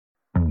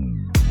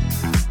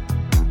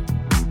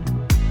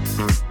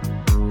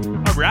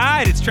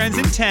right. It's Trends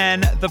in 10,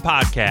 the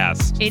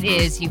podcast. It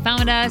is. You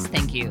found us.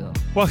 Thank you.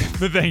 Well,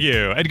 thank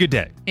you. And good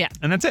day. Yeah.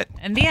 And that's it.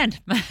 And the end.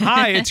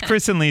 Hi, it's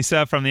Chris and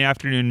Lisa from the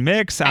Afternoon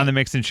Mix on the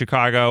Mix in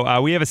Chicago.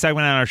 We have a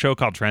segment on our show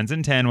called Trends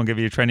in 10. We'll give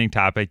you a trending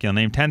topic. You'll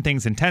name 10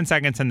 things in 10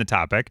 seconds in the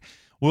topic.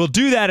 We'll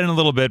do that in a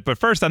little bit. But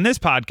first, on this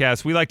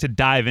podcast, we like to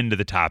dive into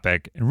the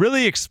topic and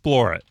really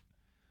explore it.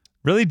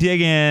 Really dig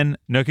in,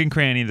 nook and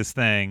cranny this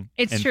thing,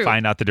 and true.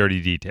 Find out the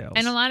dirty details.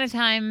 And a lot of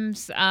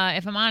times, if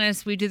I'm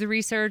honest, we do the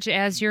research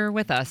as you're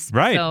with us.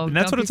 Right. So And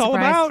that's don't what be it's all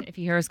surprised about. If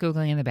you hear us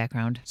Googling in the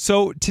background.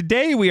 So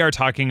today we are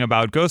talking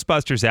about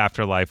Ghostbusters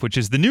Afterlife, which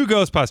is the new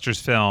Ghostbusters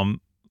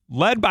film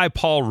led by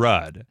Paul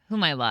Rudd.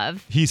 Whom I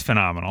love. He's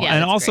phenomenal. Yeah,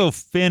 and that's also great.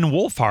 Finn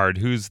Wolfhard,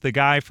 who's the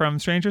guy from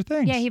Stranger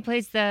Things. Yeah, he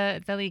plays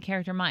the lead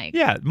character, Mike.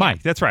 Yeah,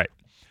 Mike. That's right.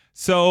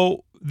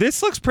 So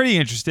this looks pretty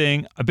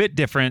interesting, a bit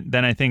different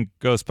than I think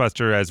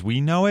Ghostbuster as we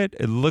know it.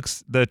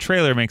 The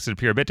trailer makes it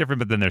appear a bit different,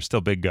 but then there's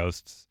still big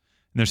ghosts.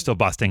 And there's still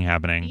busting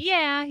happening.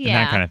 Yeah. And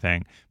that kind of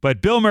thing.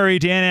 But Bill Murray,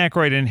 Dan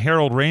Aykroyd, and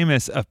Harold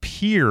Ramis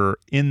appear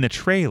in the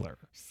trailer.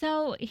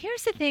 So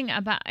here's the thing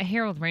about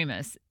Harold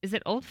Ramis. Is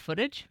it old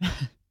footage?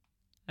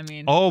 I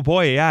mean. Oh,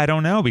 boy. Yeah, I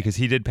don't know because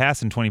he did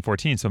pass in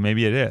 2014, so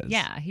maybe it is.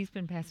 Yeah, he's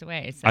been passed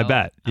away. So, I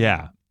bet.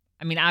 Yeah.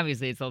 I mean,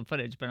 obviously it's old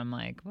footage, but I'm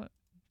like, what?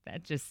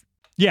 That just.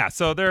 Yeah,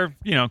 so they're,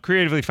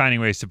 creatively finding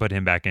ways to put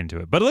him back into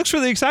it. But it looks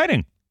really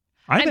exciting,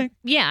 I think.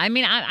 Yeah, I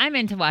mean, I'm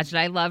in to watch it.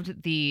 I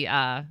loved the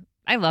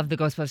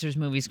Ghostbusters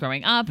movies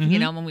growing up.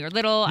 Mhm. When we were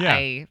little,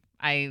 Yeah.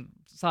 I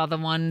saw the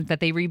one that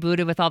they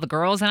rebooted with all the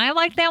girls, and I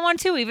liked that one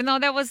too. Even though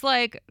that was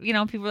like,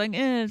 people were like,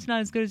 it's not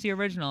as good as the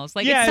originals.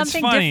 Like, Yeah, it's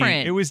something funny.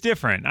 different. It was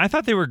different. I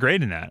thought they were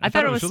great in that. I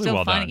thought it was really still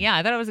well funny. done. Yeah,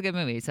 I thought it was a good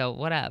movie. So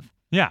whatever.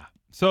 Yeah.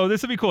 So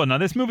this will be cool. Now,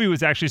 this movie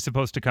was actually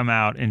supposed to come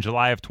out in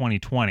July of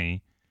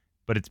 2020,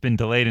 but it's been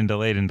delayed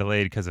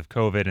because of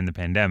COVID and the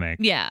pandemic.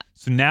 Yeah.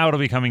 So now it'll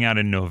be coming out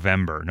in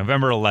November.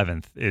 November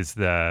 11th is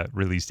the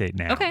release date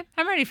now. Okay,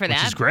 I'm ready for that.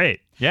 Which is great.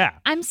 Yeah.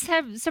 I'm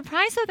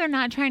surprised that they're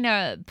not trying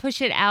to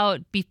push it out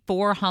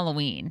before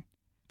Halloween.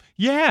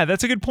 Yeah,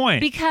 that's a good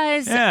point.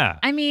 Because, Yeah.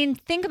 I mean,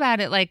 think about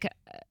it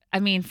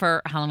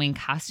for Halloween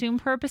costume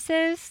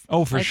purposes.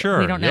 Oh, for sure.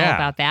 We don't know Yeah.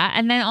 about that.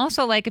 And then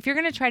also, if you're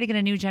going to try to get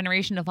a new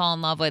generation to fall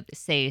in love with,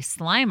 say,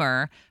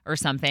 Slimer or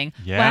something,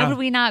 Yeah. why would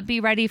we not be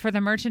ready for the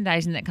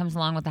merchandising that comes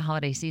along with the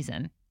holiday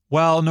season?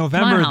 Well,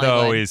 November, though,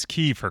 Hollywood. is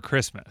key for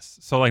Christmas.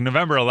 So,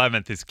 November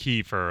 11th is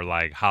key for,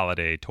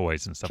 holiday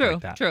toys and stuff like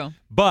that. True.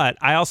 But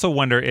I also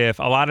wonder if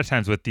a lot of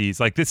times with these,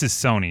 this is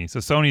Sony. So,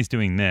 Sony's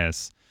doing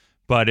this.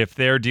 But if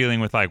they're dealing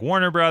with,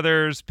 Warner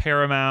Brothers,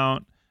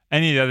 Paramount,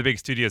 any of the other big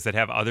studios that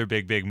have other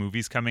big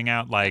movies coming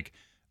out,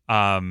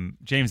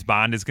 James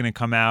Bond is going to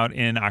come out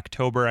in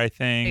October, I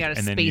think. They got to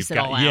and then space it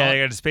all out. Yeah, they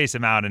got to space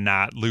them out and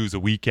not lose a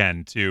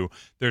weekend, too.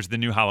 There's the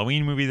new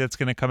Halloween movie that's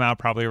going to come out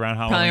probably around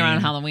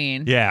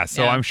Halloween. Yeah,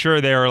 so I'm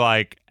sure they're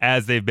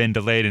as they've been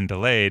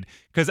delayed,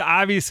 because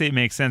obviously it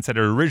makes sense that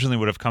it originally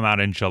would have come out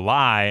in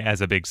July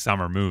as a big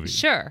summer movie.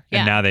 Sure, yeah.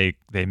 And now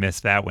they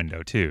missed that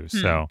window, too.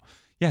 So,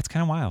 yeah, it's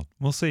kind of wild.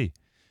 We'll see.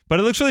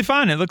 But it looks really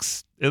fun. It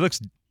looks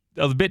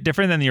a bit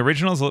different than the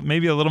originals,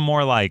 maybe a little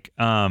more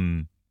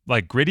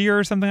grittier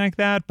or something like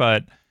that,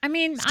 but I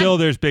mean, still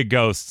there's big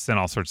ghosts and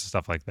all sorts of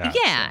stuff like that.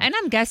 Yeah, and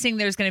I'm guessing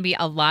there's going to be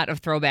a lot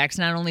of throwbacks.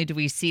 Not only do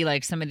we see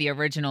some of the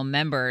original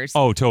members,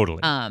 Oh, totally.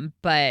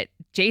 but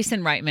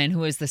Jason Reitman,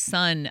 who is the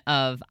son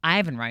of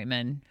Ivan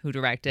Reitman, who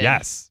directed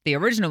the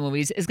original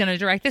movies, is going to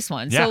direct this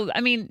one. Yeah. So, I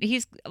mean,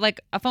 he's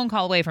a phone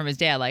call away from his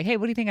dad, hey,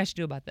 what do you think I should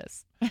do about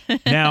this?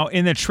 Now,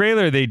 in the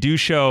trailer, they do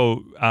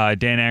show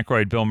Dan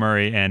Aykroyd, Bill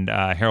Murray, and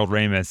Harold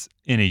Ramis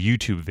in a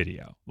YouTube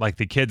video.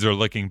 The kids are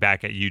looking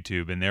back at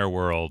YouTube in their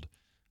world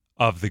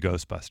of the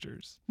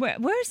Ghostbusters.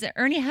 Where's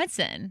Ernie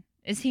Hudson?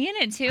 Is he in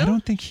it too? I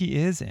don't think he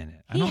is in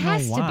it. I don't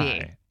has know to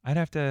why.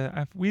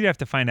 be. We'd have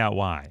to find out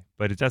why,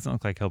 but it doesn't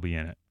look like he'll be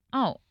in it.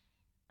 Oh,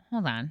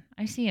 hold on.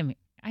 I see him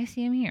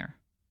here.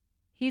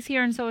 He's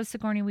here, and so is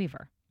Sigourney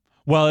Weaver.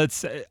 Well,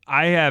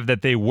 I have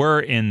that they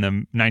were in the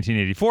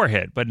 1984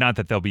 hit, but not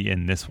that they'll be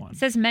in this one. It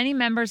says many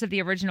members of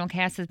the original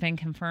cast have been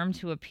confirmed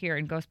to appear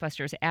in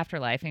Ghostbusters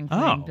Afterlife,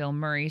 including Bill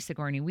Murray,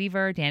 Sigourney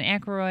Weaver, Dan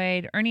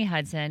Aykroyd, Ernie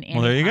Hudson,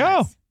 and there you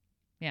go.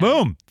 Yeah.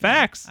 Boom.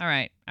 Facts. All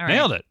right.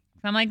 Nailed it.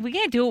 I'm we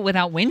can't do it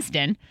without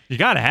Winston. You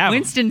got to have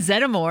Winston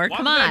Zeddemore. Well,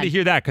 Come I'm on. glad to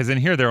hear that because in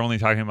here they're only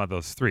talking about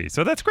those three.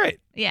 So that's great.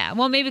 Yeah.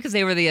 Well, maybe because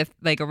they were the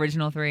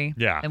original three.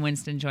 Yeah. And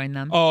Winston joined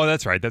them. Oh,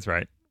 that's right. That's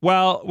right.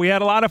 Well, we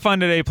had a lot of fun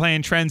today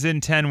playing Trends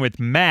in 10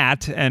 with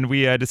Matt, and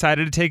we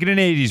decided to take it an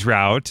 80s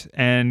route,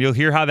 and you'll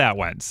hear how that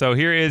went. So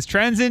here is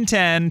Trends in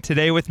 10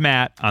 today with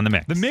Matt on The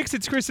Mix. The Mix,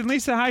 it's Chris and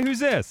Lisa. Hi, who's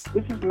this?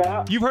 This is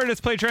Matt. You've heard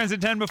us play Trends in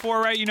 10 before,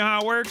 right? You know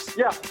how it works?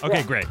 Yeah. Okay,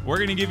 yeah. great. We're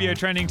going to give you a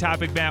trending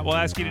topic, Matt. We'll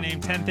ask you to name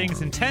 10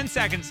 things in 10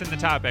 seconds in the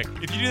topic.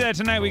 If you do that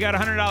tonight, we got a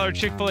 $100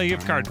 Chick-fil-A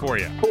gift card for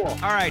you. Cool.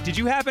 All right, did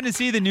you happen to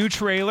see the new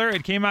trailer?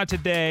 It came out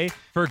today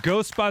for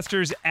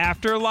Ghostbusters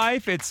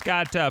Afterlife. It's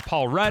got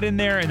Paul Rudd in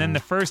there, and then the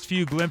first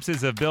few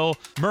glimpses of Bill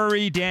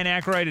Murray, Dan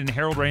Aykroyd, and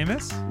Harold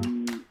Ramis.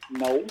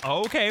 No.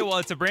 Okay, well,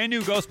 it's a brand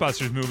new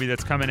Ghostbusters movie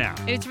that's coming out.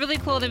 It's really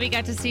cool that we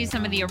got to see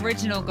some of the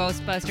original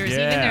Ghostbusters.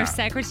 Yeah. Even their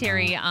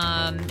secretary,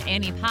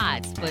 Annie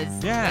Potts, was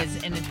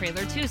in the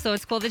trailer too. So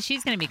it's cool that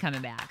she's going to be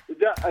coming back.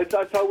 I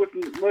saw with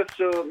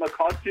Melissa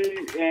McCarthy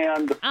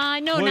and...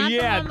 No, not the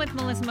one with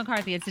Melissa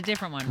McCarthy. It's a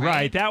different one, right?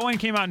 Right, that one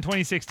came out in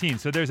 2016.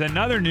 So there's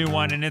another new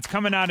one, and it's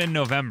coming out in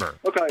November.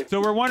 Okay. So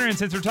we're wondering,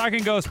 since we're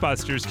talking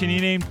Ghostbusters, can you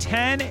name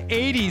 10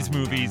 80s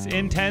movies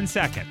in 10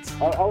 seconds?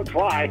 I'll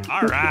try.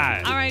 All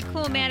right. All right,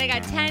 cool, man. I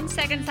got 10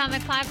 seconds on the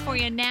clock for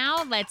you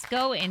now. Let's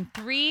go in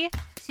 3,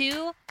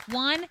 2,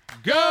 1,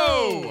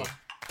 Go!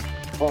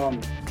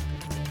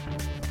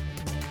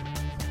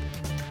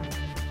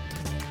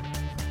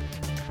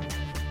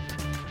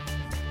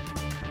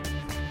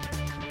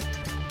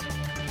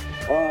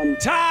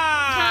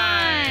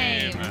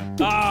 Time!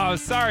 Oh,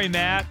 sorry,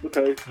 Matt.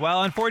 Okay.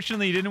 Well,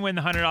 unfortunately, you didn't win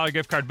the $100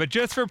 gift card, but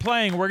just for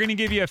playing, we're going to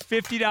give you a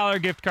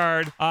 $50 gift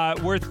card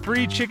worth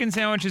free chicken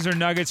sandwiches or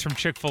nuggets from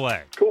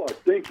Chick-fil-A. Cool.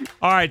 Thank you.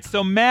 All right,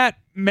 so Matt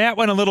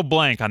went a little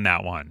blank on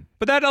that one,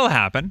 but that'll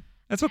happen.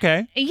 That's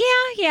okay.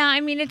 Yeah.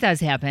 I mean, it does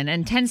happen,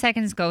 and 10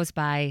 seconds goes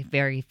by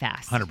very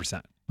fast.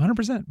 100%.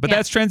 But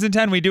that's Trends in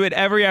 10. We do it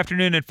every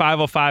afternoon at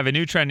 5:05, a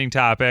new trending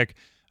topic.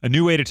 A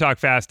new way to talk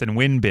fast and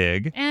win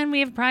big. And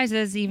we have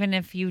prizes even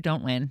if you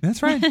don't win.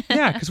 That's right.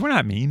 Yeah, because we're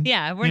not mean.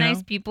 Yeah, we're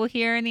nice people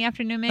here in the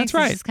afternoon mix. That's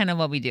right. This is kind of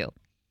what we do.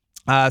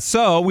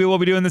 So we will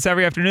be doing this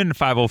every afternoon at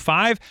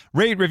 5:05.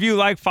 Rate, review,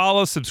 like,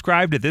 follow,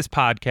 subscribe to this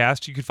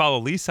podcast. You can follow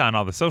Lisa on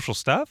all the social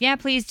stuff. Yeah,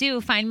 please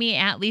do. Find me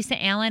at Lisa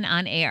Allen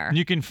on air.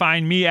 You can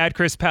find me at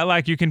Chris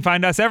Petlak. You can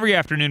find us every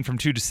afternoon from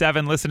 2 to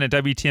 7. Listen at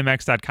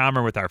WTMX.com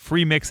or with our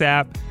free Mix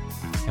app.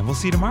 And we'll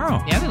see you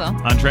tomorrow. Yeah, we will.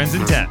 On Trends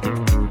in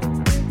 10.